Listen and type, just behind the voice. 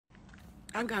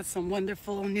I've got some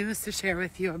wonderful news to share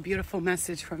with you, a beautiful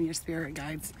message from your spirit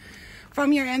guides,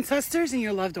 from your ancestors and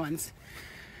your loved ones.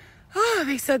 Oh,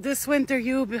 they said this winter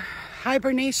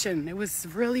hibernation. It was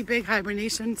really big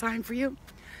hibernation time for you.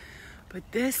 But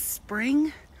this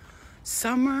spring,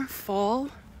 summer, fall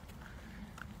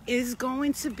is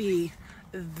going to be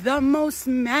the most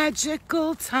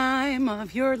magical time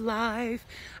of your life.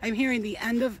 I'm hearing the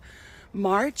end of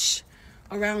March,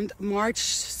 around March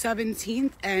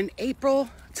 17th, and April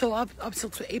till up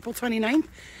till April 29th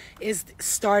is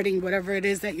starting. Whatever it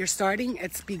is that you're starting,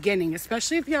 it's beginning.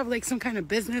 Especially if you have like some kind of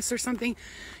business or something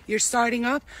you're starting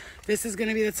up, this is going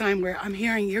to be the time where I'm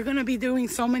hearing you're going to be doing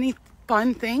so many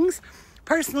fun things.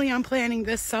 Personally, I'm planning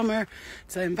this summer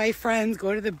to invite friends,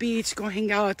 go to the beach, go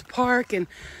hang out at the park, and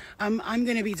I'm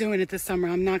going to be doing it this summer.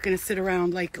 I'm not going to sit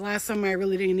around. Like last summer, I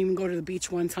really didn't even go to the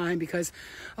beach one time because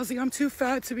I was like, I'm too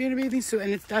fat to be in a bathing suit,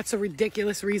 and that's a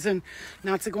ridiculous reason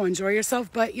not to go enjoy yourself.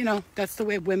 But you know, that's the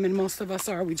way women, most of us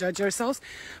are. We judge ourselves.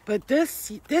 But this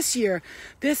year,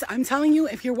 I'm telling you,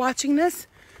 if you're watching this,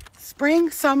 spring,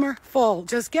 summer, fall,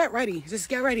 just get ready. Just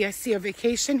get ready. I see a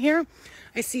vacation here.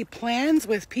 I see plans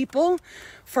with people,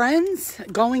 friends,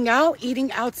 going out,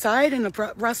 eating outside in a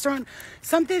restaurant,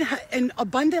 something, and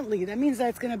abundantly. That means that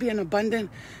it's going to be an abundant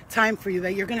time for you,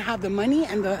 that you're going to have the money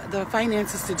and the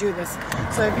finances to do this.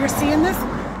 So if you're seeing this,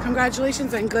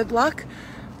 congratulations and good luck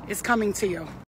is coming to you.